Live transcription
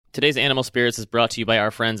Today's Animal Spirits is brought to you by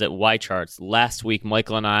our friends at YCharts. Last week,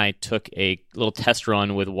 Michael and I took a little test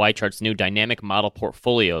run with YChart's new Dynamic Model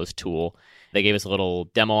Portfolios tool. They gave us a little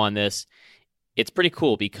demo on this. It's pretty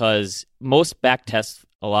cool because most backtests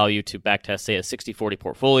allow you to backtest, say, a 60-40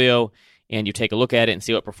 portfolio, and you take a look at it and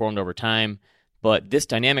see what performed over time. But this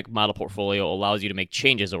Dynamic Model Portfolio allows you to make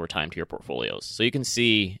changes over time to your portfolios. So you can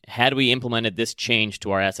see, had we implemented this change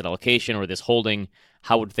to our asset allocation or this holding,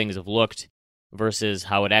 how would things have looked versus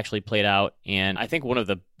how it actually played out. And I think one of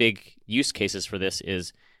the big use cases for this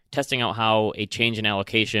is testing out how a change in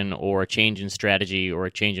allocation or a change in strategy or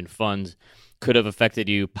a change in funds could have affected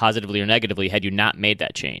you positively or negatively had you not made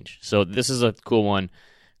that change. So this is a cool one.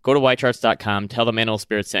 Go to ycharts.com, tell them Animal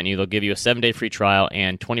Spirits sent you. They'll give you a 7-day free trial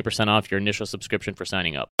and 20% off your initial subscription for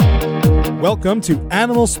signing up. Welcome to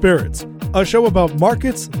Animal Spirits, a show about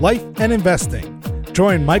markets, life, and investing.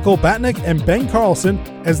 Join Michael Batnick and Ben Carlson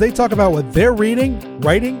as they talk about what they're reading,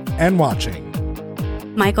 writing, and watching.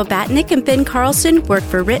 Michael Batnick and Ben Carlson work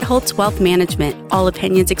for Ritholtz Wealth Management. All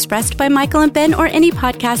opinions expressed by Michael and Ben or any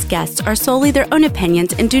podcast guests are solely their own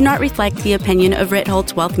opinions and do not reflect the opinion of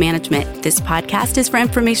Ritholtz Wealth Management. This podcast is for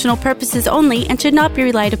informational purposes only and should not be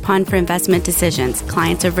relied upon for investment decisions.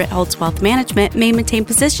 Clients of Ritholtz Wealth Management may maintain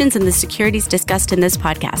positions in the securities discussed in this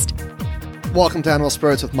podcast. Welcome to Animal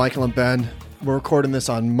Spirits with Michael and Ben. We're recording this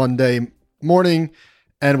on Monday morning,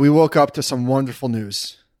 and we woke up to some wonderful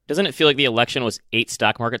news. Doesn't it feel like the election was 8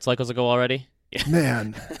 stock market cycles ago already? Yeah.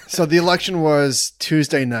 Man, so the election was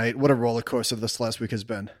Tuesday night. What a roller coaster this last week has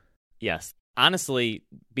been. Yes. Honestly,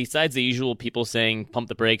 besides the usual people saying pump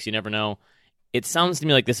the brakes, you never know, it sounds to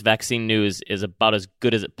me like this vaccine news is about as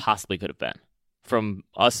good as it possibly could have been. From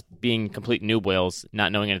us being complete noob whales,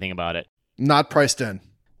 not knowing anything about it. Not priced in.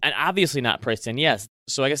 And obviously not priced in, yes.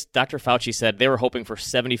 So I guess Dr. Fauci said they were hoping for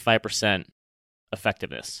 75%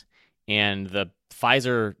 effectiveness. And the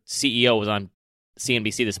Pfizer CEO was on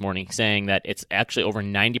CNBC this morning saying that it's actually over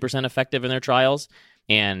 90% effective in their trials.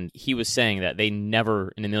 And he was saying that they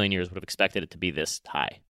never in a million years would have expected it to be this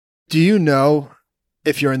high. Do you know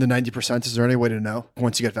if you're in the 90%? Is there any way to know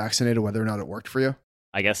once you get vaccinated whether or not it worked for you?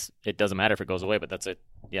 I guess it doesn't matter if it goes away, but that's it.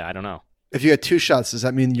 Yeah, I don't know. If you had 2 shots, does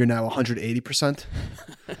that mean you're now 180%?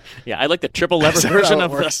 Yeah, I'd like the triple lever version of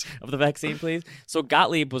the the vaccine, please. So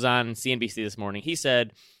Gottlieb was on CNBC this morning. He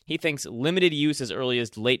said he thinks limited use as early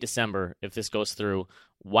as late December, if this goes through,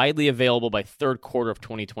 widely available by third quarter of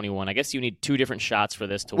 2021. I guess you need 2 different shots for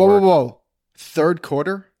this to work. Whoa. Third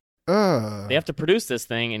quarter? They have to produce this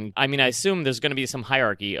thing. And I mean, I assume there's going to be some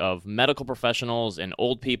hierarchy of medical professionals and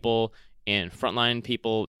old people and frontline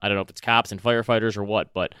people. I don't know if it's cops and firefighters or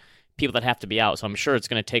what, but people that have to be out. So I'm sure it's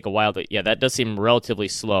going to take a while. But yeah, that does seem relatively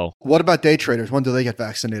slow. What about day traders? When do they get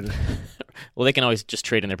vaccinated? Well, they can always just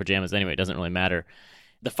trade in their pajamas anyway. It doesn't really matter.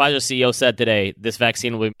 The Pfizer CEO said today this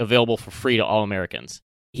vaccine will be available for free to all Americans.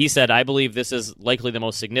 He said, I believe this is likely the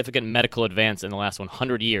most significant medical advance in the last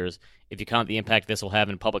 100 years if you count the impact this will have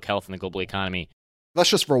in public health and the global economy. Let's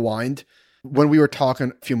just rewind. When we were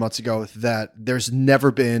talking a few months ago that there's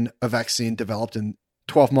never been a vaccine developed in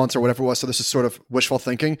 12 months or whatever it was. So this is sort of wishful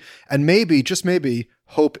thinking. And maybe, just maybe,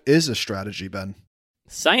 hope is a strategy, Ben.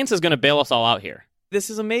 Science is going to bail us all out here. This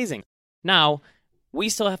is amazing. Now, we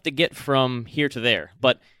still have to get from here to there.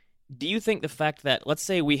 But do you think the fact that, let's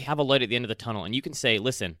say we have a light at the end of the tunnel and you can say,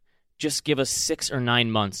 listen, just give us 6 or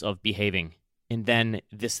 9 months of behaving and then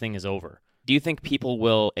this thing is over. Do you think people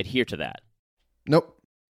will adhere to that? Nope.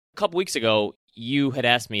 A couple weeks ago, you had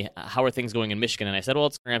asked me, how are things going in Michigan? And I said, well,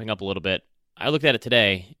 it's ramping up a little bit. I looked at it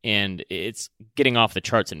today, and it's getting off the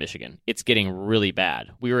charts in Michigan. It's getting really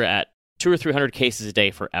bad. We were at 200 or 300 cases a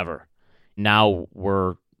day forever. Now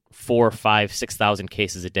we're 4,000, 5,000, 6,000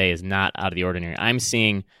 cases a day is not out of the ordinary. I'm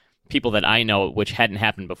seeing people that I know, which hadn't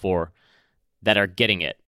happened before, that are getting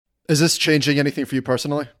it. Is this changing anything for you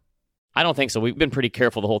personally? I don't think so. We've been pretty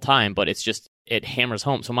careful the whole time, but it's just, it hammers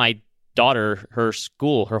home. So my daughter, her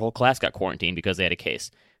school, her whole class got quarantined because they had a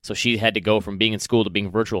case. So she had to go from being in school to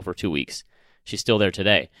being virtual for 2 weeks. She's still there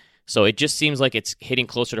today. So it just seems like it's hitting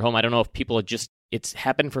closer to home. I don't know if people it's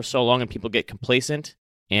happened for so long and people get complacent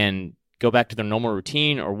and go back to their normal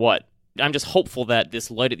routine or what. I'm just hopeful that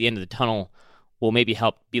this light at the end of the tunnel will maybe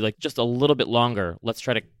help be like just a little bit longer. Let's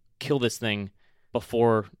try to kill this thing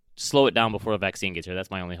slow it down before a vaccine gets here.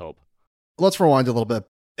 That's my only hope. Let's rewind a little bit.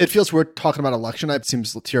 It feels weird talking about election night. It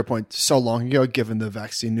seems, to your point, so long ago, given the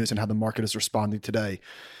vaccine news and how the market is responding today.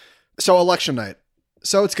 So election night.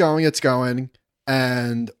 So it's going,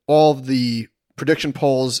 and all the prediction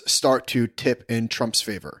polls start to tip in Trump's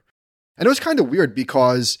favor. And it was kind of weird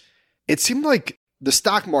because it seemed like the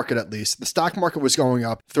stock market, at least, the stock market was going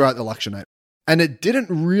up throughout election night. And it didn't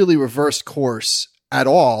really reverse course at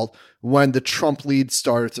all when the Trump lead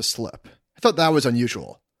started to slip. I thought that was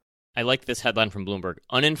unusual. I like this headline from Bloomberg.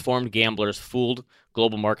 Uninformed gamblers fooled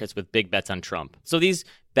global markets with big bets on Trump. So these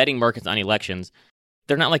betting markets on elections,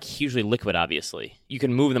 they're not like hugely liquid, obviously. You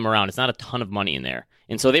can move them around. It's not a ton of money in there.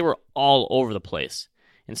 And so they were all over the place.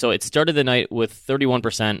 And so it started the night with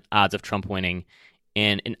 31% odds of Trump winning.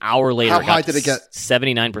 And an hour later, how high did it get?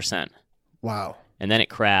 79%. Wow. And then it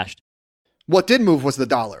crashed. What did move was the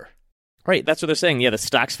dollar. Right, that's what they're saying. Yeah, the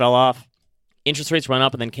stocks fell off. Interest rates went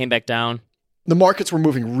up and then came back down. The markets were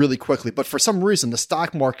moving really quickly, but for some reason, the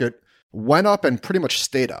stock market went up and pretty much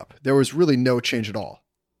stayed up. There was really no change at all.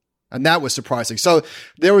 And that was surprising. So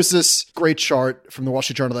there was this great chart from the Wall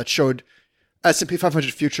Street Journal that showed S&P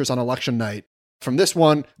 500 futures on election night from this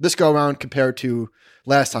go around compared to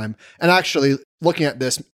last time. And actually, looking at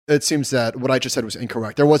this, it seems that what I just said was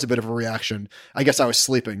incorrect. There was a bit of a reaction. I guess I was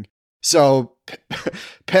sleeping. So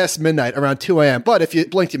past midnight, around 2 a.m. But if you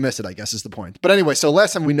blinked, you missed it, I guess is the point. But anyway, so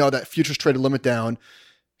last time we know that futures traded limit down,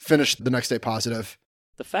 finished the next day positive.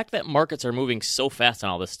 The fact that markets are moving so fast on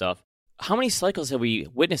all this stuff, how many cycles have we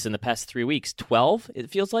witnessed in the past 3 weeks? 12, it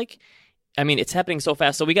feels like? I mean, it's happening so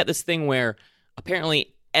fast. So we got this thing where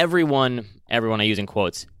apparently everyone I use in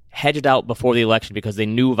quotes, hedged out before the election because they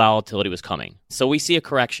knew volatility was coming. So we see a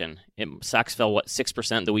correction. Stocks fell,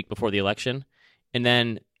 6% the week before the election? And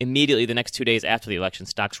then immediately the next 2 days after the election,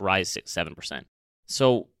 stocks rise 7%.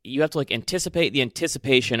 So you have to anticipate the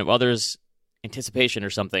anticipation of others' anticipation or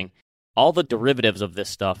something. All the derivatives of this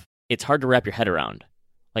stuff, it's hard to wrap your head around.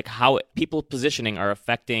 Like how people positioning are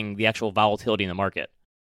affecting the actual volatility in the market.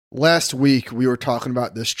 Last week, we were talking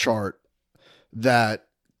about this chart that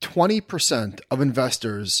 20% of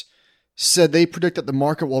investors said they predict that the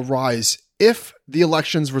market will rise if the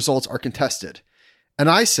election's results are contested. And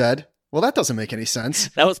I said, well, that doesn't make any sense.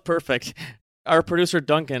 That was perfect. Our producer,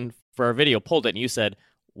 Duncan, for our video, pulled it, and you said,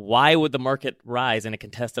 why would the market rise in a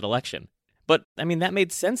contested election? But, I mean, that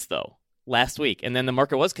made sense, though, last week. And then the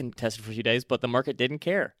market was contested for a few days, but the market didn't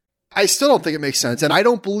care. I still don't think it makes sense, and I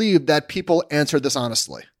don't believe that people answered this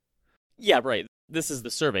honestly. Yeah, right. This is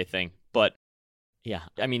the survey thing. But, yeah,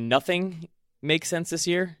 I mean, nothing makes sense this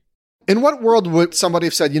year. In what world would somebody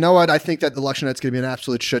have said, you know what, I think that the election night's going to be an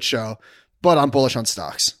absolute shit show, but I'm bullish on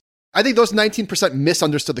stocks? I think those 19%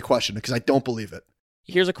 misunderstood the question because I don't believe it.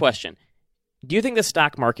 Here's a question. Do you think the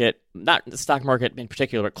stock market, not the stock market in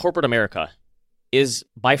particular, but corporate America, is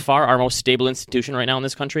by far our most stable institution right now in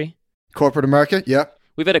this country? Corporate America, yeah.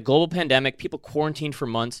 We've had a global pandemic, people quarantined for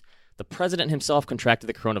months. The president himself contracted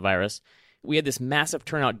the coronavirus. We had this massive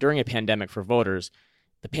turnout during a pandemic for voters.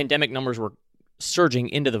 The pandemic numbers were surging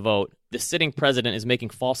into the vote. The sitting president is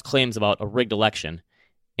making false claims about a rigged election.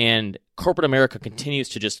 And corporate America continues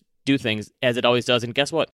to just do things as it always does. And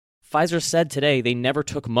guess what? Pfizer said today they never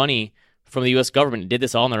took money from the U.S. government and did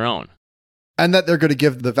this all on their own. And that they're going to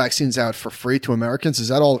give the vaccines out for free to Americans. Is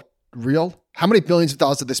that all real? How many billions of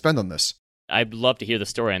dollars did they spend on this? I'd love to hear the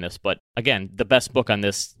story on this. But again, the best book on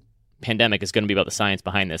this pandemic is going to be about the science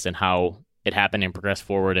behind this and how it happened and progressed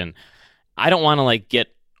forward. And I don't want to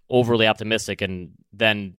get overly optimistic and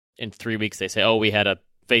then in 3 weeks they say, oh, we had a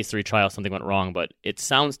phase 3 trial, something went wrong. But it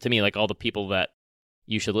sounds to me like all the people that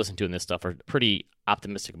you should listen to in this stuff are pretty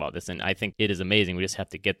optimistic about this. And I think it is amazing. We just have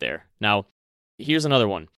to get there. Now, here's another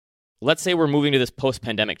one. Let's say we're moving to this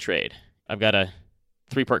post-pandemic trade. I've got a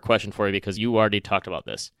 3-part question for you because you already talked about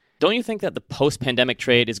this. Don't you think that the post-pandemic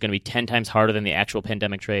trade is going to be 10 times harder than the actual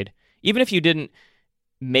pandemic trade? Even if you didn't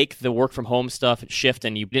make the work from home stuff shift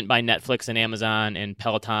and you didn't buy Netflix and Amazon and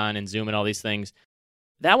Peloton and Zoom and all these things,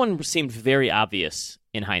 that one seemed very obvious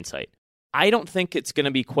in hindsight. I don't think it's going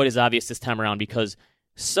to be quite as obvious this time around because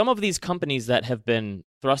some of these companies that have been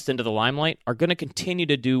thrust into the limelight are going to continue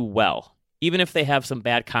to do well, even if they have some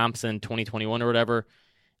bad comps in 2021 or whatever.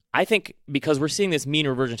 I think because we're seeing this mean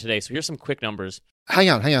reversion today, so here's some quick numbers. Hang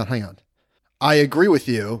on. I agree with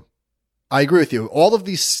you. All of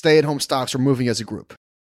these stay-at-home stocks are moving as a group.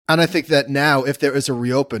 And I think that now, if there is a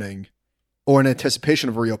reopening or an anticipation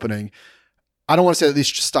of a reopening, I don't want to say that these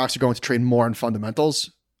stocks are going to trade more on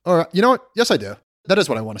fundamentals. Or, you know what? Yes, I do. That is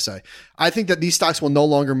what I want to say. I think that these stocks will no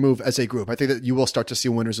longer move as a group. I think that you will start to see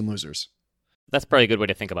winners and losers. That's probably a good way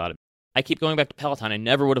to think about it. I keep going back to Peloton. I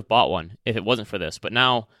never would have bought one if it wasn't for this. But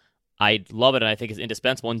now I love it and I think it's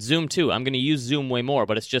indispensable. And Zoom too. I'm going to use Zoom way more,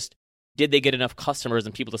 but it's just, did they get enough customers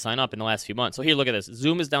and people to sign up in the last few months? So here, look at this.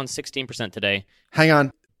 Zoom is down 16% today. Hang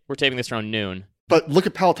on. We're taping this around noon. But look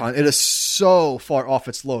at Peloton. It is so far off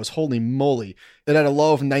its lows. Holy moly. It had a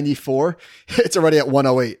low of 94. It's already at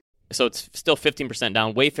 108. So it's still 15%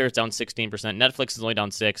 down. Wayfair is down 16%. Netflix is only down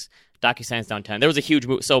 6%. DocuSign's down 10%. There was a huge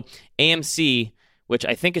move. So AMC, which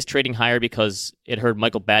I think is trading higher because it heard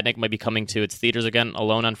Michael Batnick might be coming to its theaters again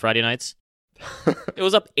alone on Friday nights. It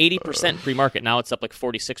was up 80% pre-market. Now it's up like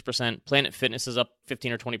 46%. Planet Fitness is up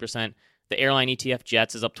 15 or 20%. The airline ETF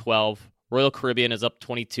Jets is up 12. Royal Caribbean is up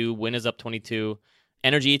 22. Wynn is up 22.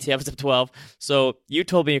 Energy ETF is up 12. So you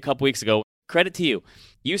told me a couple weeks ago, credit to you.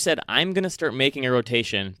 You said, I'm going to start making a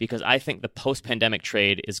rotation because I think the post-pandemic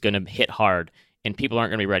trade is going to hit hard and people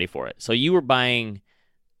aren't going to be ready for it. So you were buying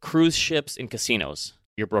cruise ships and casinos,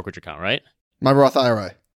 your brokerage account, right? My Roth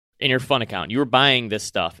IRA. In your fund account. You were buying this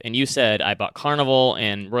stuff. And you said, I bought Carnival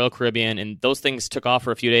and Royal Caribbean, and those things took off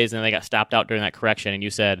for a few days and then they got stopped out during that correction. And you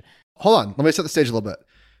said, hold on, let me set the stage a little bit.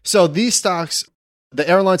 So these stocks, the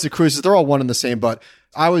airlines and cruises, they're all one and the same, but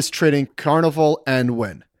I was trading Carnival and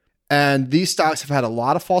Wynn. And these stocks have had a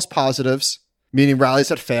lot of false positives, meaning rallies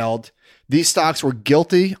that failed. These stocks were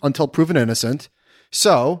guilty until proven innocent.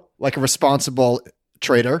 So, like a responsible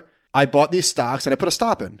trader, I bought these stocks and I put a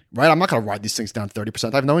stop in, right? I'm not going to ride these things down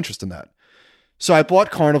 30%. I have no interest in that. So I bought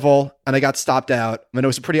Carnival and I got stopped out. I mean, it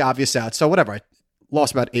was a pretty obvious out. So whatever, I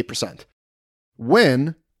lost about 8%.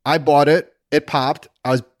 Wynn, I bought it. It popped.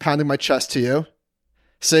 I was pounding my chest to you.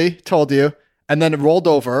 See, told you. And then it rolled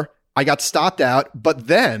over. I got stopped out. But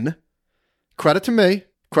then, credit to me,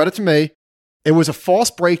 it was a false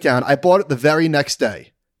breakdown. I bought it the very next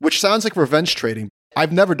day, which sounds like revenge trading.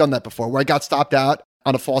 I've never done that before, where I got stopped out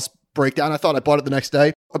on a false breakdown. I thought I bought it the next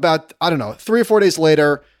day. About, 3 or 4 days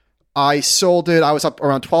later, I sold it. I was up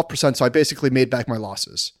around 12%, so I basically made back my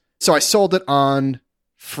losses. So I sold it on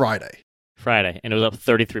Friday. And it was up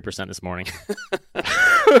 33% this morning.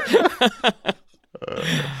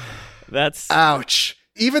 That's... Ouch.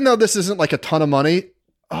 Even though this isn't like a ton of money,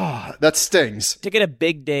 that stings. To get a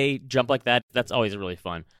big day jump like that, that's always really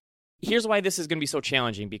fun. Here's why this is going to be so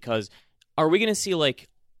challenging, because are we going to see like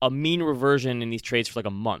a mean reversion in these trades for like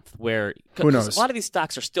a month where who knows? A lot of these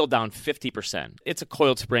stocks are still down 50%. It's a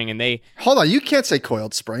coiled spring and they... Hold on, you can't say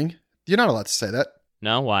coiled spring. You're not allowed to say that.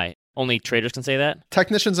 No, why? Only traders can say that?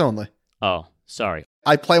 Technicians only. Oh, sorry.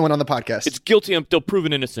 I play one on the podcast. It's guilty until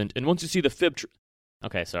proven innocent. And once you see the fib...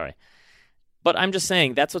 Okay, sorry. But I'm just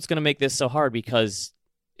saying that's what's going to make this so hard, because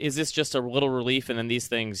is this just a little relief and then these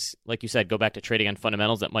things, like you said, go back to trading on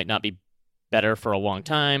fundamentals that might not be better for a long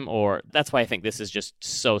time? Or that's why I think this is just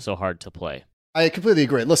so hard to play. I completely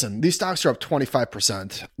agree. Listen, these stocks are up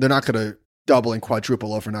 25%. They're not going to double and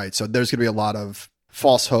quadruple overnight. So there's going to be a lot of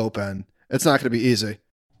false hope and it's not going to be easy.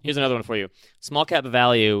 Here's another one for you. Small cap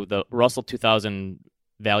value, the Russell 2000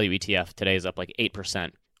 value ETF today is up like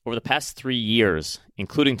 8%. Over the past 3 years,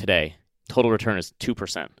 including today, total return is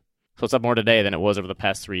 2%. So it's up more today than it was over the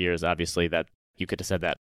past 3 years. Obviously, that you could have said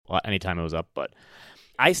that anytime it was up. But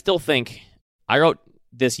I still think, I wrote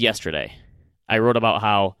this yesterday. I wrote about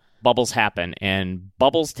how bubbles happen, and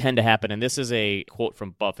bubbles tend to happen. And this is a quote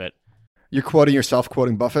from Buffett. You're quoting yourself,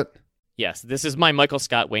 quoting Buffett? Yes, this is my Michael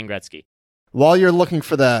Scott, Wayne Gretzky. While you're looking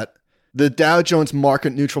for that, the Dow Jones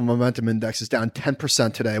Market Neutral Momentum Index is down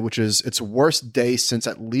 10% today, which is its worst day since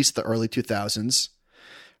at least the early 2000s.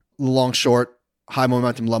 Long, short, high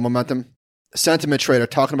momentum, low momentum. Sentiment trader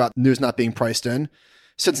talking about news not being priced in.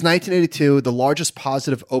 Since 1982, the largest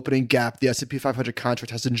positive opening gap the S&P 500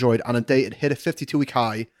 contract has enjoyed on a day it hit a 52-week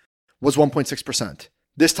high was 1.6%.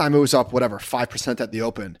 This time it was up, 5% at the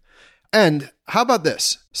open. And how about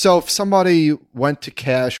this? So if somebody went to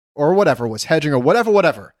cash or whatever, was hedging or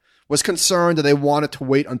whatever, was concerned that they wanted to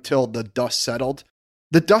wait until the dust settled,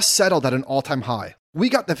 the dust settled at an all-time high. We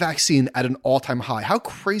got the vaccine at an all-time high. How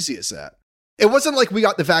crazy is that? It wasn't like we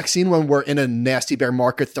got the vaccine when we're in a nasty bear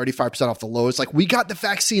market, 35% off the lows. Like, we got the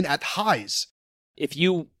vaccine at highs. If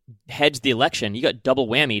you hedged the election, you got double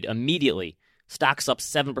whammied immediately. Stocks up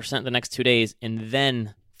 7% the next 2 days, and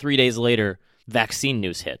then 3 days later, vaccine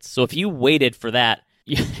news hits. So if you waited for that,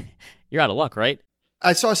 you're out of luck, right?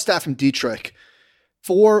 I saw a stat from Dietrich.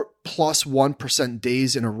 4+1%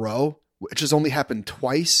 days in a row, which has only happened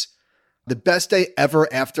twice. The best day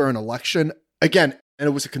ever after an election. Again, and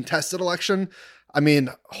it was a contested election. I mean,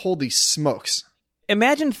 holy smokes.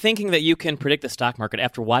 Imagine thinking that you can predict the stock market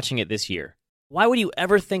after watching it this year. Why would you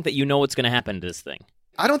ever think that you know what's going to happen to this thing?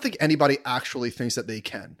 I don't think anybody actually thinks that they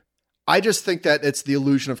can. I just think that it's the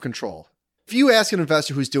illusion of control. If you ask an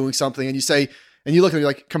investor who's doing something and you say, and you look at them, you're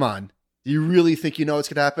like, come on, do you really think you know what's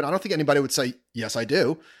going to happen? I don't think anybody would say, yes, I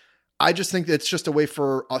do. I just think that it's just a way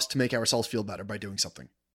for us to make ourselves feel better by doing something.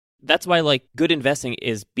 That's why, like, good investing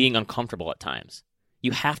is being uncomfortable at times.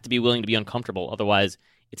 You have to be willing to be uncomfortable. Otherwise,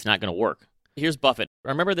 it's not going to work. Here's Buffett. I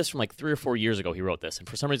remember this from like 3 or 4 years ago. He wrote this, and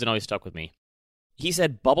for some reason it always stuck with me. He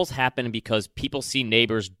said, bubbles happen because people see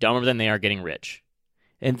neighbors dumber than they are getting rich.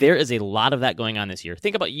 And there is a lot of that going on this year.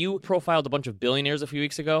 Think about, you profiled a bunch of billionaires a few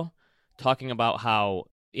weeks ago, talking about how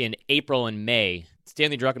in April and May,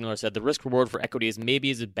 Stanley Druckenmiller said the risk reward for equity is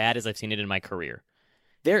maybe as bad as I've seen it in my career.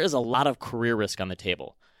 There is a lot of career risk on the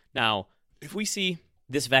table. Now, if we see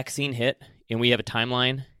this vaccine hit and we have a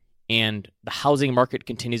timeline and the housing market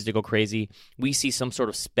continues to go crazy, we see some sort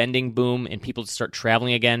of spending boom and people start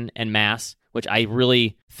traveling again en masse, which I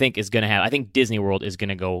really think is going to happen. I think Disney World is going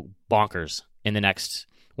to go bonkers in the next,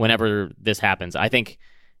 whenever this happens. I think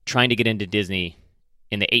trying to get into Disney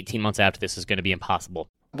in the 18 months after this is going to be impossible.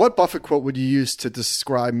 What Buffett quote would you use to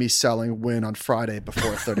describe me selling Wynn on Friday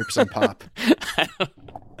before a 30% pop?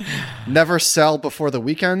 Never sell before the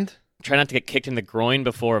weekend? Try not to get kicked in the groin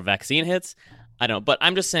before a vaccine hits. I don't know, but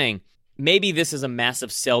I'm just saying, maybe this is a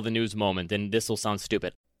massive sell the news moment, and this will sound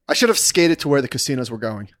stupid. I should have skated to where the casinos were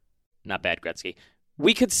going. Not bad, Gretzky.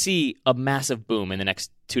 We could see a massive boom in the next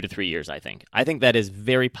 2 to 3 years, I think. I think that is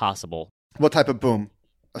very possible. What type of boom?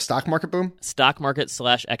 A stock market boom? Stock market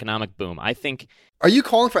 / economic boom. I think. Are you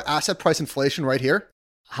calling for asset price inflation right here?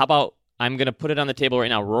 How about, I'm going to put it on the table right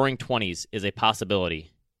now, Roaring 20s is a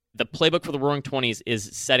possibility. The playbook for the Roaring 20s is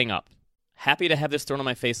setting up. Happy to have this thrown in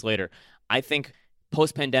my face later. I think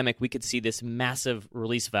post-pandemic, we could see this massive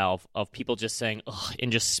release valve of people just saying, ugh,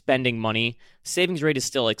 and just spending money. Savings rate is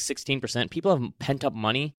still like 16%. People have pent up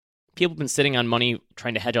money. People have been sitting on money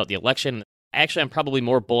trying to hedge out the election. Actually, I'm probably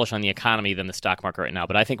more bullish on the economy than the stock market right now,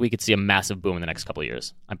 but I think we could see a massive boom in the next couple of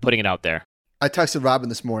years. I'm putting it out there. I texted Robin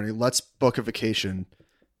this morning, let's book a vacation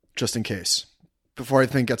just in case, before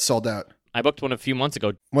everything gets sold out. I booked one a few months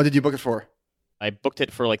ago. When did you book it for? I booked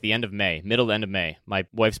it for like the end of May, middle to end of May. My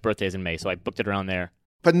wife's birthday is in May, so I booked it around there.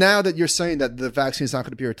 But now that you're saying that the vaccine is not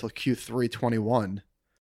going to be here until Q3 21.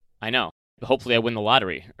 I know. Hopefully I win the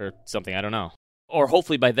lottery or something. I don't know. Or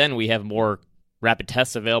hopefully by then we have more rapid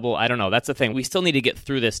tests available. I don't know. That's the thing. We still need to get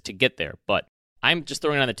through this to get there. But I'm just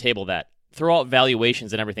throwing it on the table that throw out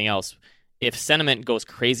valuations and everything else. If sentiment goes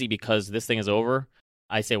crazy because this thing is over,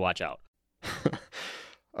 I say watch out.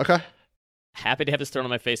 Okay. Happy to have this thrown in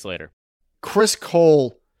my face later. Chris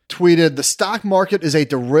Cole tweeted, the stock market is a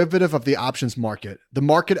derivative of the options market. The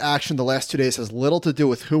market action the last 2 days has little to do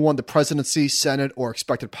with who won the presidency, Senate, or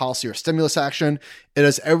expected policy or stimulus action. It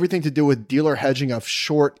has everything to do with dealer hedging of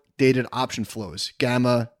short-dated option flows.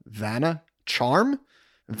 Gamma, Vanna, Charm?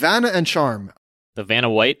 Vanna and Charm. The Vanna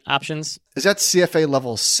White options? Is that CFA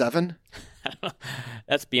level 7?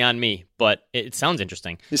 That's beyond me, but it sounds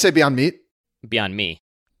interesting. You say beyond meat? Beyond me.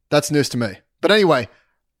 That's news to me. But anyway,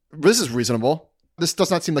 this is reasonable. This does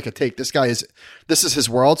not seem like a take. This is his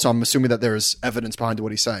world, so I'm assuming that there's evidence behind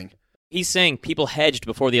what he's saying. He's saying people hedged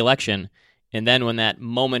before the election, and then when that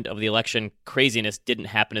moment of the election craziness didn't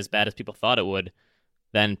happen as bad as people thought it would,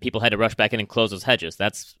 then people had to rush back in and close those hedges.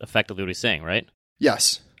 That's effectively what he's saying, right?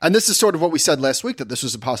 Yes. And this is sort of what we said last week, that this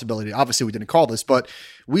was a possibility. Obviously, we didn't call this, but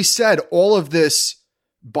we said all of this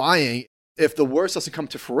buying, if the worst doesn't come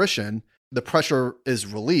to fruition, the pressure is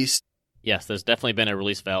released. Yes, there's definitely been a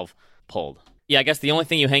release valve pulled. Yeah, I guess the only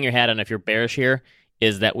thing you hang your hat on if you're bearish here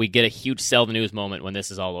is that we get a huge sell the news moment when this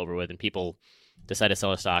is all over with and people decide to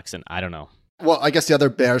sell their stocks, and I don't know. Well, I guess the other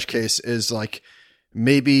bearish case is like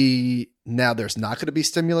maybe now there's not going to be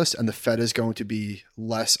stimulus and the Fed is going to be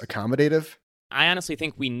less accommodative. I honestly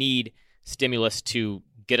think we need stimulus to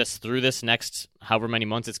get us through this next however many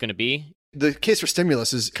months it's going to be. The case for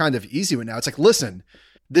stimulus is kind of easy right now. It's like, listen,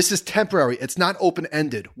 this is temporary. It's not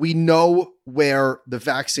open-ended. We know where the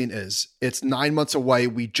vaccine is. It's 9 months away.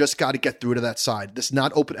 We just got to get through to that side. This is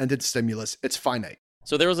not open-ended stimulus. It's finite.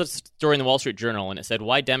 So there was a story in the Wall Street Journal, and it said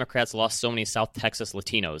why Democrats lost so many South Texas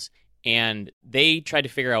Latinos. And they tried to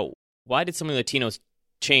figure out why did so many Latinos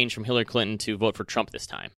change from Hillary Clinton to vote for Trump this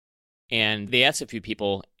time. And they asked a few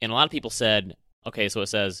people, and a lot of people said, okay, so it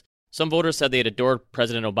says, some voters said they had adored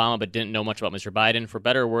President Obama but didn't know much about Mr. Biden. For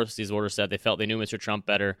better or worse, these voters said they felt they knew Mr. Trump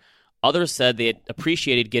better. Others said they had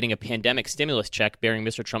appreciated getting a pandemic stimulus check bearing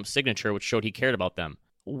Mr. Trump's signature, which showed he cared about them.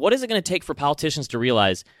 What is it going to take for politicians to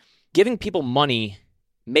realize giving people money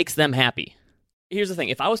makes them happy? Here's the thing.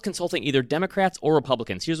 If I was consulting either Democrats or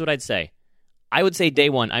Republicans, here's what I'd say. I would say day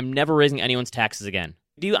one, I'm never raising anyone's taxes again.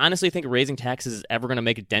 Do you honestly think raising taxes is ever going to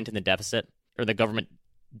make a dent in the deficit or the government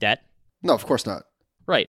debt? No, of course not.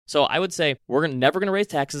 Right. So I would say we're never going to raise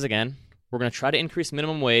taxes again. We're going to try to increase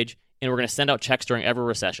minimum wage, and we're going to send out checks during every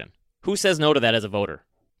recession. Who says no to that as a voter?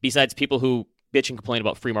 Besides people who bitch and complain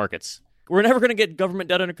about free markets. We're never going to get government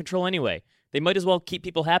debt under control anyway. They might as well keep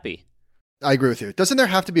people happy. I agree with you. Doesn't there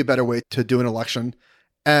have to be a better way to do an election?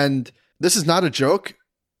 And this is not a joke.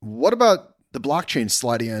 What about the blockchain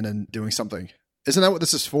sliding in and doing something? Isn't that what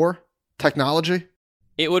this is for? Technology?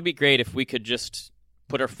 It would be great if we could just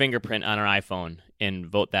put our fingerprint on our iPhone and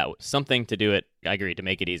vote that way. Something to do it, I agree, to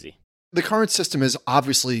make it easy. The current system is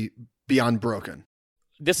obviously beyond broken.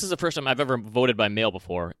 This is the first time I've ever voted by mail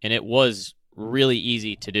before, and it was really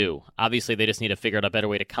easy to do. Obviously, they just need to figure out a better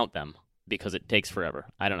way to count them because it takes forever.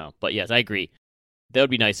 I don't know. But yes, I agree. That would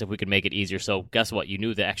be nice if we could make it easier. So guess what? You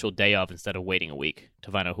knew the actual day of instead of waiting a week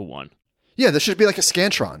to find out who won. Yeah, this should be like a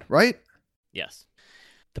Scantron, right? Yes.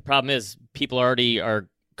 The problem is people already are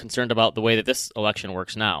concerned about the way that this election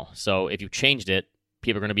works now. So if you changed it,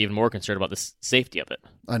 people are going to be even more concerned about the safety of it.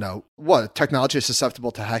 I know. What? Technology is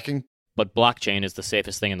susceptible to hacking? But blockchain is the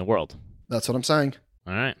safest thing in the world. That's what I'm saying.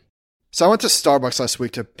 All right. So I went to Starbucks last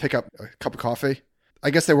week to pick up a cup of coffee. I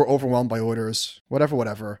guess they were overwhelmed by orders.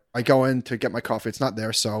 Whatever. I go in to get my coffee. It's not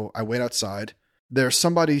there, so I wait outside. There's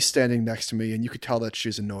somebody standing next to me, and you could tell that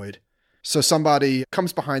she's annoyed. So somebody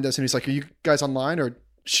comes behind us, and he's like, "Are you guys online?" Or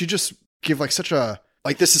she just give like such a,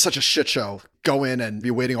 like, this is such a shit show. Go in and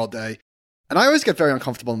be waiting all day. And I always get very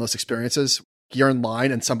uncomfortable in those experiences. You're in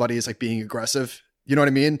line and somebody is like being aggressive. You know what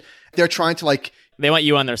I mean? They're trying to like... They want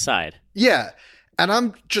you on their side. Yeah. And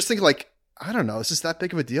I'm just thinking like, I don't know, is this that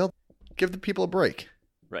big of a deal? Give the people a break.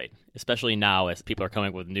 Right. Especially now as people are coming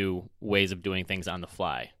up with new ways of doing things on the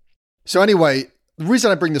fly. So anyway, the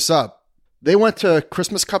reason I bring this up, they went to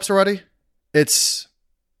Christmas cups already. It's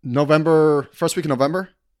November, first week of November.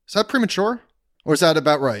 Is that premature? Or is that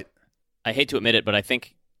about right? I hate to admit it, but I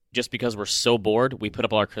think just because we're so bored, we put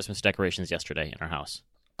up all our Christmas decorations yesterday in our house.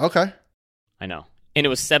 Okay. I know. And it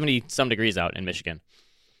was 70-some degrees out in Michigan.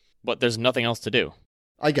 But there's nothing else to do.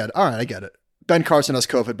 I get it. All right, I get it. Ben Carson has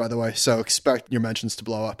COVID, by the way, so expect your mentions to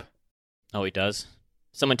blow up. Oh, he does?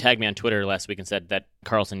 Someone tagged me on Twitter last week and said that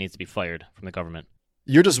Carlson needs to be fired from the government.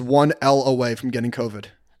 You're just one L away from getting COVID.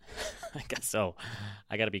 I guess so.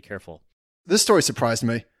 I got to be careful. This story surprised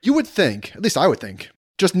me. You would think, at least I would think,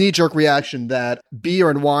 just knee-jerk reaction that beer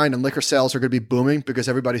and wine and liquor sales are going to be booming because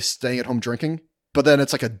everybody's staying at home drinking. But then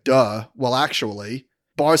it's like a duh. Well, actually,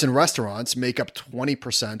 bars and restaurants make up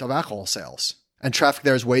 20% of alcohol sales, and traffic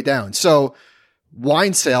there is way down. So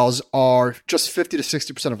wine sales are just 50 to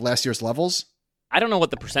 60% of last year's levels. I don't know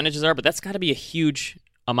what the percentages are, but that's got to be a huge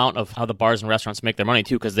amount of how the bars and restaurants make their money,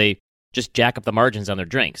 too, because they just jack up the margins on their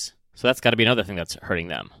drinks. So that's got to be another thing that's hurting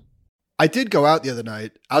them. I did go out the other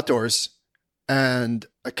night, outdoors, and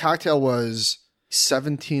a cocktail was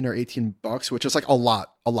 $17 or $18, which is like a lot.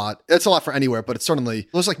 It's a lot for anywhere, but it's certainly,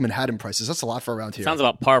 those like Manhattan prices. That's a lot for around here. Sounds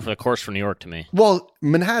about par for the course for New York to me. Well,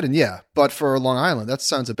 Manhattan, yeah, but for Long Island, that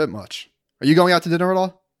sounds a bit much. Are you going out to dinner at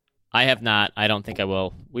all? I have not. I don't think I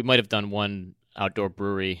will. We might have done one outdoor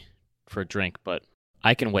brewery for a drink, but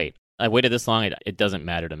I can wait. I waited this long, it doesn't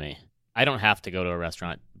matter to me. I don't have to go to a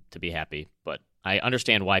restaurant to be happy, but I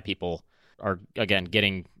understand why people are, again,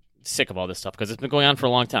 getting sick of all this stuff because it's been going on for a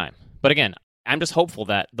long time. But again, I'm just hopeful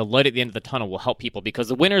that the light at the end of the tunnel will help people because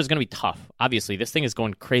the winter is going to be tough. Obviously, this thing is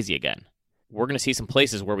going crazy again. We're going to see some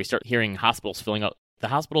places where we start hearing hospitals filling up. The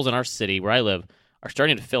hospitals in our city where I live are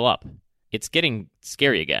starting to fill up. It's getting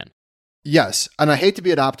scary again. Yes, and I hate to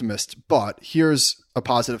be an optimist, but here's a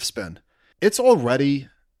positive spin. It's already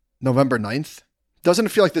November 9th. Doesn't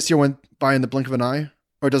it feel like this year went by in the blink of an eye?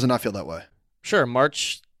 Or does it not feel that way? Sure,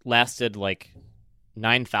 March lasted like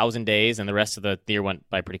 9,000 days, and the rest of the year went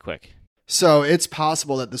by pretty quick. So it's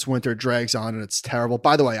possible that this winter drags on and it's terrible.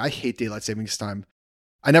 By the way, I hate daylight savings time.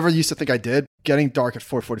 I never used to think I did. Getting dark at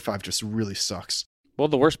 4:45 just really sucks. Well,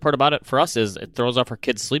 the worst part about it for us is it throws off our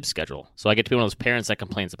kids' sleep schedule. So I get to be one of those parents that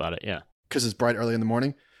complains about it, yeah. Because it's bright early in the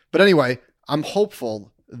morning. But anyway, I'm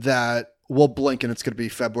hopeful that we'll blink and it's going to be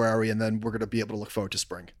February and then we're going to be able to look forward to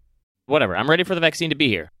spring. Whatever. I'm ready for the vaccine to be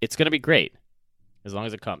here. It's going to be great as long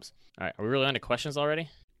as it comes. All right. Are we really on to questions already?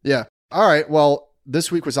 Yeah. All right. Well,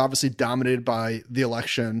 this week was obviously dominated by the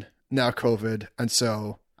election, now COVID. And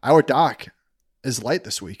so our doc is light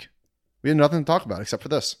this week. We had nothing to talk about except for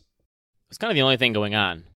this. It's kind of the only thing going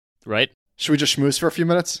on, right? Should we just schmooze for a few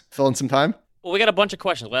minutes? Fill in some time? Well, we got a bunch of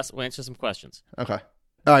questions. We'll answer some questions. Okay.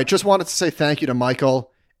 All right. Just wanted to say thank you to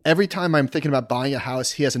Michael. Every time I'm thinking about buying a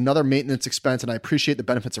house, he has another maintenance expense, and I appreciate the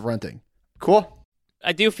benefits of renting. Cool?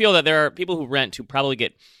 I do feel that there are people who rent who probably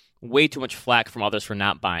get way too much flack from others for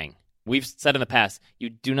not buying. We've said in the past, you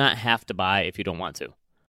do not have to buy if you don't want to.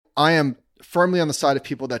 I am firmly on the side of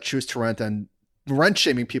people that choose to rent, and rent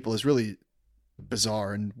shaming people is really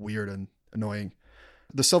bizarre and weird and annoying.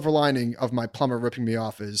 The silver lining of my plumber ripping me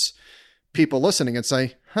off is people listening and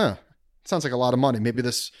say, it sounds like a lot of money. Maybe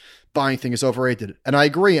this buying thing is overrated. And I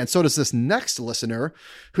agree. And so does this next listener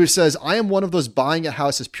who says, I am one of those buying a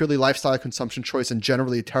house is purely lifestyle consumption choice and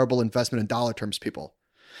generally a terrible investment in dollar terms people.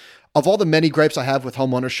 Of all the many gripes I have with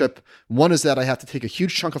home ownership, one is that I have to take a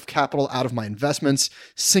huge chunk of capital out of my investments,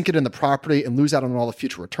 sink it in the property, and lose out on all the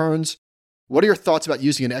future returns. What are your thoughts about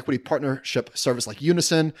using an equity partnership service like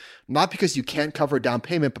Unison? Not because you can't cover a down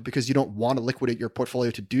payment, but because you don't want to liquidate your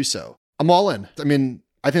portfolio to do so. I'm all in. I mean,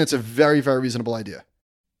 I think it's a very, very reasonable idea.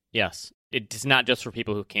 Yes. It's not just for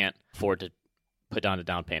people who can't afford to put down a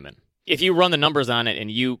down payment. If you run the numbers on it and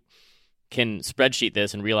you can spreadsheet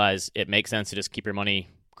this and realize it makes sense to just keep your money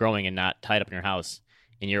growing and not tied up in your house,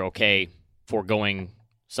 and you're okay foregoing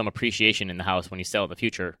some appreciation in the house when you sell it in the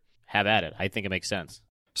future, have at it. I think it makes sense.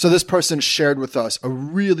 So this person shared with us a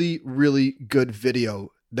really, really good video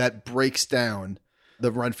that breaks down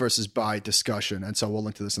the rent versus buy discussion. And so we'll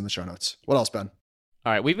link to this in the show notes. What else, Ben?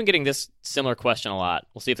 All right, we've been getting this similar question a lot.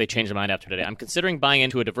 We'll see if they change their mind after today. I'm considering buying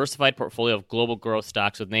into a diversified portfolio of global growth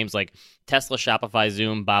stocks with names like Tesla, Shopify,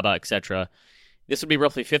 Zoom, Baba, etc. This would be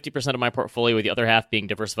roughly 50% of my portfolio, with the other half being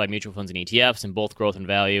diversified mutual funds and ETFs in both growth and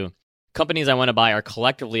value. Companies I want to buy are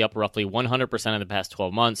collectively up roughly 100% in the past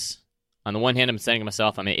 12 months. On the one hand, I'm saying to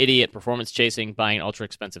myself, I'm an idiot performance chasing, buying ultra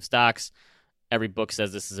expensive stocks. Every book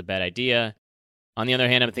says this is a bad idea. On the other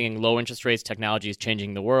hand, I'm thinking low interest rates, technology is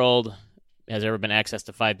changing the world. Has there ever been access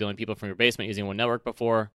to 5 billion people from your basement using one network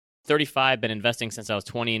before? 35, been investing since I was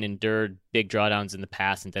 20 and endured big drawdowns in the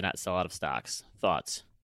past and did not sell out of stocks. Thoughts?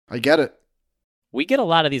 I get it. We get a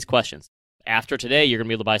lot of these questions. After today, you're going to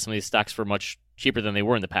be able to buy some of these stocks for much cheaper than they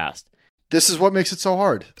were in the past. This is what makes it so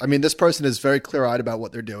hard. I mean, this person is very clear-eyed about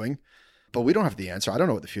what they're doing, but we don't have the answer. I don't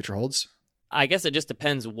know what the future holds. I guess it just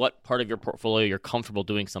depends what part of your portfolio you're comfortable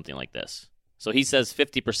doing something like this. So he says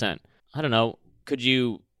 50%. I don't know. Could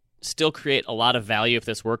you still create a lot of value if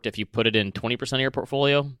this worked if you put it in 20% of your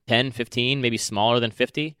portfolio? 10, 15, maybe smaller than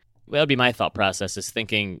 50? Well, that would be my thought process, is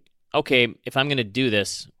thinking, okay, if I'm going to do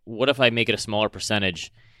this, what if I make it a smaller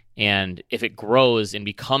percentage? And if it grows and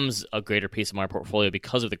becomes a greater piece of my portfolio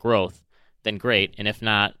because of the growth, then great. And if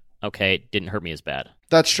not, okay, it didn't hurt me as bad.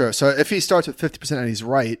 That's true. So if he starts with 50% and he's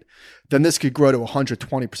right, then this could grow to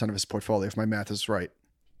 120% of his portfolio if my math is right.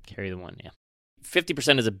 Carry the one, yeah.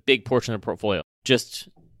 50% is a big portion of the portfolio. Just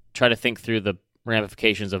try to think through the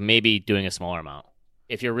ramifications of maybe doing a smaller amount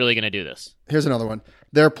if you're really going to do this. Here's another one.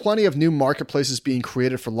 There are plenty of new marketplaces being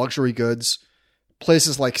created for luxury goods.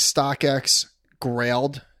 Places like StockX,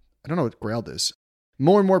 Grailed. I don't know what Grailed is.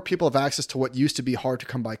 More and more people have access to what used to be hard to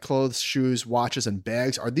come by clothes, shoes, watches, and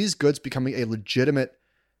bags. Are these goods becoming a legitimate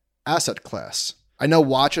asset class? I know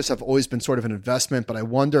watches have always been sort of an investment, but I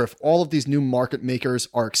wonder if all of these new market makers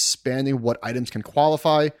are expanding what items can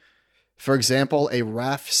qualify. For example, a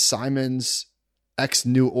Raf Simons X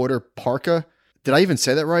New Order parka. Did I even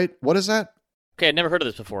say that right? What is that? Okay, I'd never heard of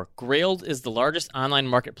this before. Grailed is the largest online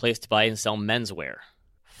marketplace to buy and sell menswear.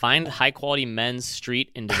 Find high-quality men's,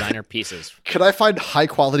 street, and designer pieces. Could I find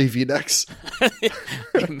high-quality V-necks?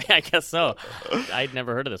 I guess so. I'd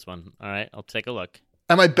never heard of this one. All right, I'll take a look.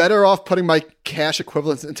 Am I better off putting my cash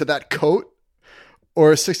equivalents into that coat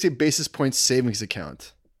or a 60 basis point savings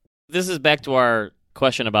account? This is back to our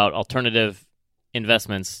question about alternative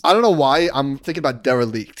investments. I don't know why I'm thinking about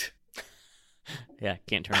derelict. Yeah,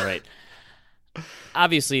 can't turn right.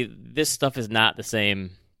 Obviously, this stuff is not the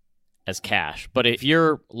same as cash. But if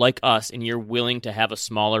you're like us and you're willing to have a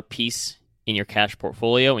smaller piece in your cash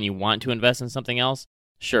portfolio and you want to invest in something else,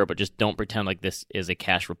 sure, but just don't pretend like this is a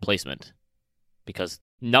cash replacement, because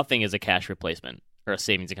nothing is a cash replacement or a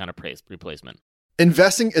savings account replacement.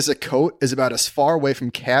 Investing as a coat is about as far away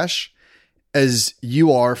from cash as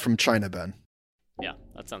you are from China, Ben. Yeah,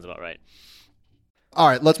 that sounds about right. All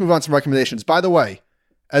right, let's move on to some recommendations. By the way,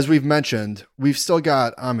 as we've mentioned, we've still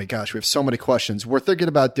got, oh my gosh, we have so many questions. We're thinking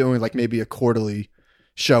about doing like maybe a quarterly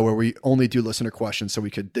show where we only do listener questions so we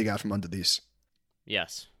could dig out from under these.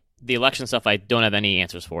 Yes. The election stuff I don't have any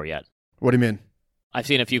answers for yet. What do you mean? I've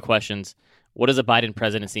seen a few questions. What does a Biden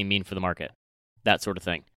presidency mean for the market? That sort of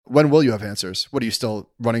thing. When will you have answers? What, are you still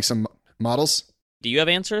running some models? Do you have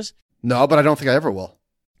answers? No, but I don't think I ever will.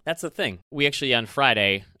 That's the thing. We actually, on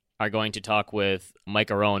Friday, are going to talk with Mike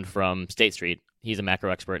Arone from State Street. He's a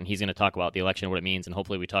macro expert, and he's going to talk about the election, what it means, and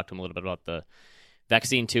hopefully we talk to him a little bit about the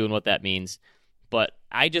vaccine, too, and what that means. But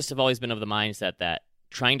I just have always been of the mindset that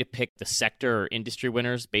trying to pick the sector or industry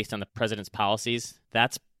winners based on the president's policies,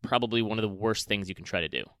 that's probably one of the worst things you can try to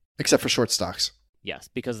do. Except for short stocks. Yes,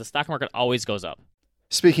 because the stock market always goes up.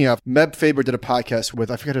 Speaking of, Meb Faber did a podcast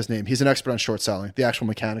with, I forget his name. He's an expert on short selling, the actual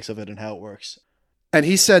mechanics of it and how it works. And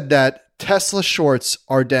he said that Tesla shorts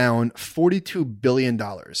are down $42 billion.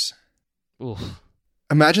 Ooh.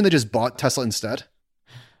 Imagine they just bought Tesla instead.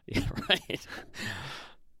 Yeah, right.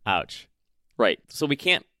 Ouch. Right. So we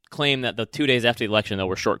can't claim that the 2 days after the election, though,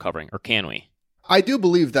 we're short covering, or can we? I do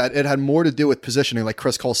believe that it had more to do with positioning, like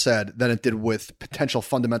Chris Cole said, than it did with potential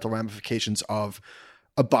fundamental ramifications of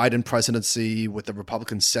a Biden presidency with the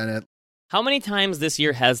Republican Senate. How many times this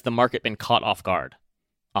year has the market been caught off guard?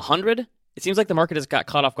 100? It seems like the market has got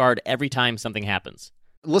caught off guard every time something happens.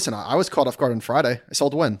 Listen, I was caught off guard on Friday. I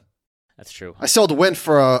sold Win. That's true. I sold Win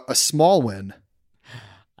for a small win.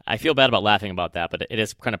 I feel bad about laughing about that, but it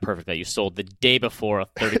is kind of perfect that you sold the day before a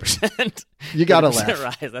 30%. You gotta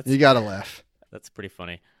laugh. Rise. You gotta laugh. That's pretty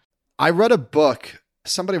funny. I read a book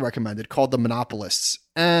somebody recommended called The Monopolists,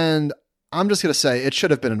 and I'm just going to say it should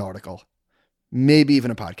have been an article, maybe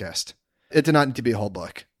even a podcast. It did not need to be a whole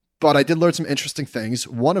book, but I did learn some interesting things.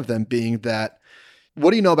 One of them being that,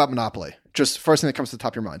 what do you know about Monopoly? Just first thing that comes to the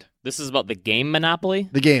top of your mind. This is about the game Monopoly?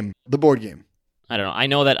 The game, the board game. I don't know. I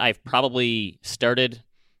know that I've probably started,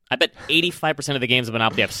 I bet 85% of the games of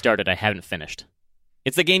Monopoly I've started, I haven't finished.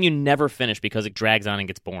 It's the game you never finish because it drags on and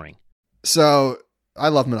gets boring. So I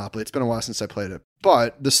love Monopoly. It's been a while since I played it.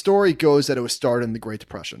 But the story goes that it was started in the Great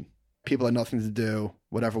Depression. People had nothing to do,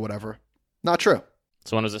 whatever. Not true.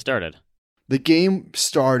 So when was it started? The game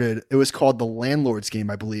started, it was called the Landlord's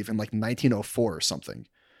Game, I believe, in like 1904 or something.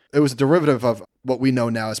 It was a derivative of what we know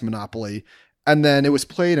now as Monopoly. And then it was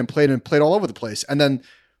played all over the place. And then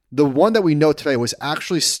the one that we know today was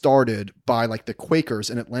actually started by like the Quakers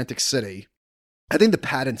in Atlantic City. I think the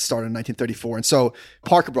patent started in 1934. And so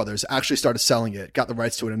Parker Brothers actually started selling it, got the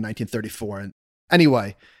rights to it in 1934. And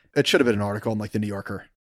anyway, it should have been an article in like the New Yorker.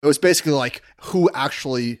 It was basically like who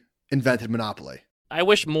actually invented Monopoly. I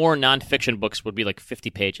wish more nonfiction books would be like 50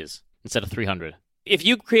 pages instead of 300. If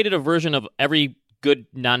you created a version of every good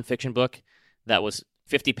nonfiction book that was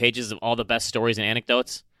 50 pages of all the best stories and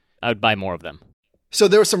anecdotes, I would buy more of them. So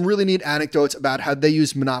there were some really neat anecdotes about how they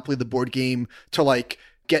used Monopoly, the board game, to like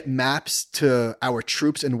get maps to our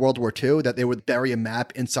troops in World War II, that they would bury a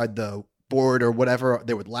map inside the board or whatever.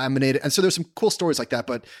 They would laminate it. And so there's some cool stories like that,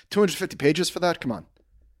 but 250 pages for that? Come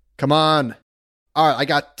on. All right, I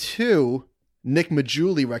got 2 Nick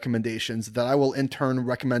Majuli recommendations that I will in turn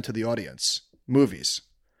recommend to the audience. Movies.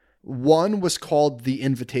 One was called The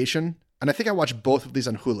Invitation, and I think I watched both of these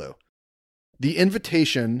on Hulu. The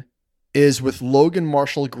Invitation is with Logan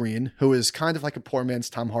Marshall Green, who is kind of like a poor man's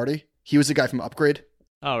Tom Hardy. He was the guy from Upgrade.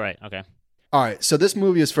 Oh, right. Okay. All right. So this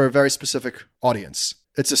movie is for a very specific audience.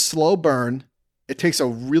 It's a slow burn. It takes a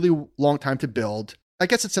really long time to build. I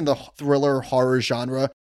guess it's in the thriller horror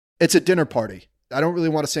genre. It's a dinner party. I don't really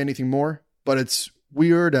want to say anything more, but it's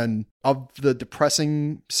weird and of the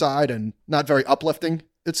depressing side and not very uplifting.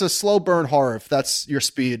 It's a slow burn horror. If that's your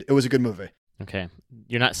speed, it was a good movie. Okay.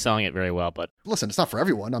 You're not selling it very well, but... Listen, it's not for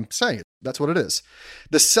everyone. I'm saying it. That's what it is.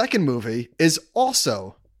 The second movie is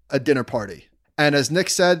also a dinner party. And as Nick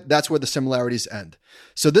said, that's where the similarities end.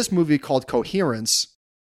 So this movie called Coherence,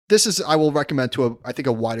 this is, I will recommend to I think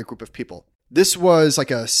a wider group of people. This was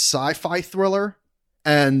like a sci-fi thriller.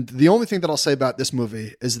 And the only thing that I'll say about this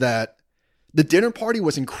movie is that the dinner party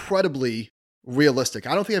was incredibly realistic.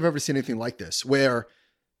 I don't think I've ever seen anything like this, where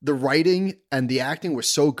the writing and the acting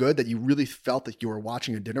was so good that you really felt that you were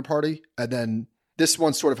watching a dinner party. And then this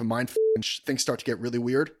one's sort of a mind things start to get really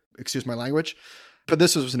weird. Excuse my language. But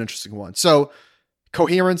this was an interesting one. So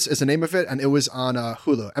Coherence is the name of it, and it was on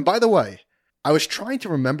Hulu. And by the way, I was trying to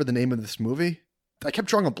remember the name of this movie. I kept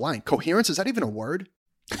drawing a blank. Coherence, is that even a word?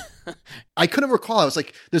 I couldn't recall. I was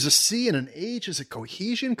like, there's a C and an H. Is it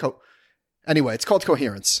cohesion? Anyway, it's called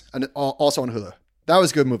Coherence, and also on Hulu. That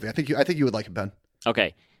was a good movie. I think you would like it, Ben.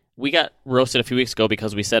 Okay. We got roasted a few weeks ago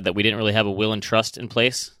because we said that we didn't really have a will and trust in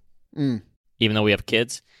place, even though we have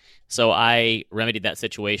kids. So I remedied that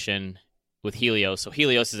situation with Helios. So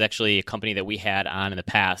Helios is actually a company that we had on in the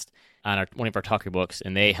past on one of our talking books,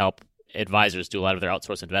 and they help advisors do a lot of their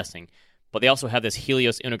outsourced investing. But they also have this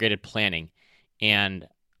Helios integrated planning, and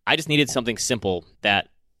I just needed something simple that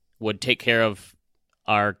would take care of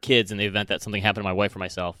our kids in the event that something happened to my wife or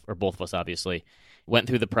myself, or both of us, obviously. Went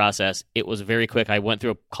through the process. It was very quick. I went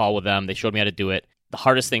through a call with them. They showed me how to do it. The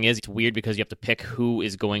hardest thing is it's weird because you have to pick who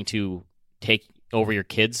is going to take over your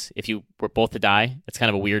kids if you were both to die. It's kind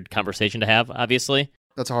of a weird conversation to have, obviously.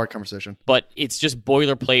 That's a hard conversation. But it's just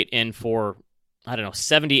boilerplate in for,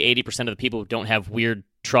 70-80% of the people who don't have weird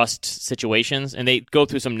trust situations, and they go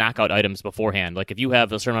through some knockout items beforehand. Like if you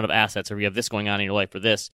have a certain amount of assets or you have this going on in your life or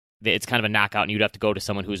this, it's kind of a knockout, and you'd have to go to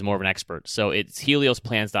someone who's more of an expert. So it's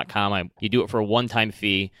heliosplans.com. You do it for a one-time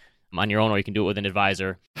fee on your own, or you can do it with an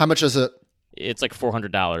advisor. How much is it? It's like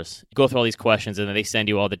 $400. You go through all these questions, and then they send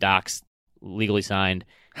you all the docs legally signed.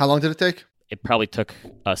 How long did it take? It probably took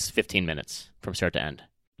us 15 minutes from start to end.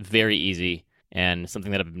 Very easy, and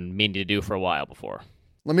something that I've been meaning to do for a while before.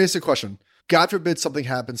 Let me ask you a question. God forbid something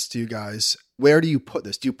happens to you guys. Where do you put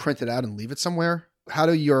this? Do you print it out and leave it somewhere? How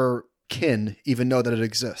do your kin even know that it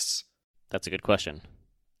exists? That's a good question.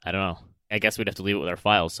 I don't know. I guess we'd have to leave it with our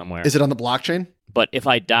files somewhere. Is it on the blockchain? But if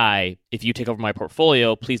I die, if you take over my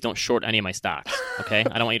portfolio, please don't short any of my stocks, okay?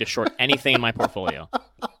 I don't want you to short anything in my portfolio.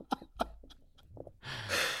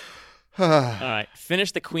 All right,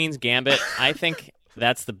 finish The Queen's Gambit. I think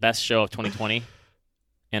that's the best show of 2020,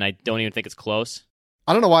 and I don't even think it's close.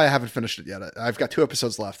 I don't know why I haven't finished it yet. I've got 2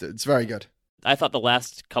 episodes left. It's very good. I thought the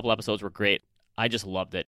last couple episodes were great. I just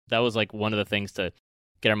loved it. That was like one of the things to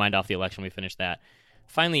get our mind off the election. We finished that.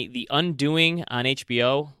 Finally, The Undoing on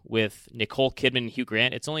HBO with Nicole Kidman and Hugh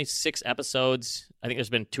Grant. It's only 6 episodes. I think there's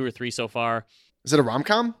been 2 or 3 so far. Is it a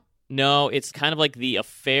rom-com? No, it's kind of like The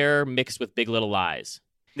Affair mixed with Big Little Lies.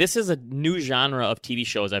 This is a new genre of TV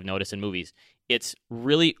shows I've noticed in movies. It's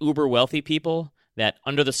really uber wealthy people that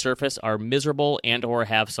under the surface are miserable and or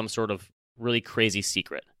have some sort of really crazy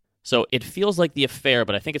secret. So it feels like The Affair,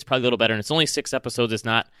 but I think it's probably a little better. And it's only 6 episodes. It's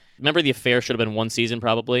not... Remember The Affair should have been 1 season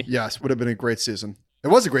probably? Yes, would have been a great season. It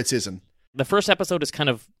was a great season. The first episode is kind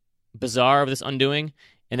of bizarre of this undoing,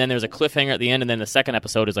 and then there's a cliffhanger at the end, and then the second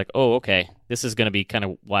episode is like, oh, okay, this is going to be kind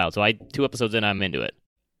of wild. So 2 episodes in, I'm into it.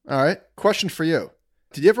 All right. Question for you.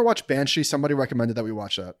 Did you ever watch Banshee? Somebody recommended that we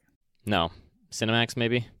watch that. No. Cinemax,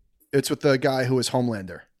 maybe? It's with the guy who was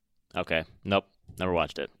Homelander. Okay. Nope. Never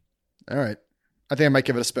watched it. All right. I think I might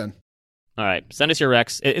give it a spin. All right. Send us your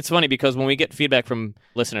recs. It's funny because when we get feedback from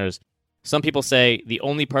listeners, some people say the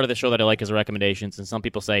only part of the show that I like is the recommendations, and some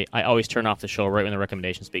people say I always turn off the show right when the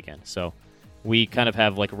recommendations begin. So we kind of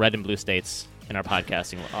have like red and blue states in our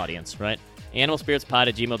podcasting audience, right?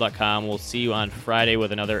 animalspiritspod@gmail.com. We'll see you on Friday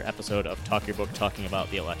with another episode of Talk Your Book talking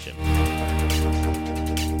about the election.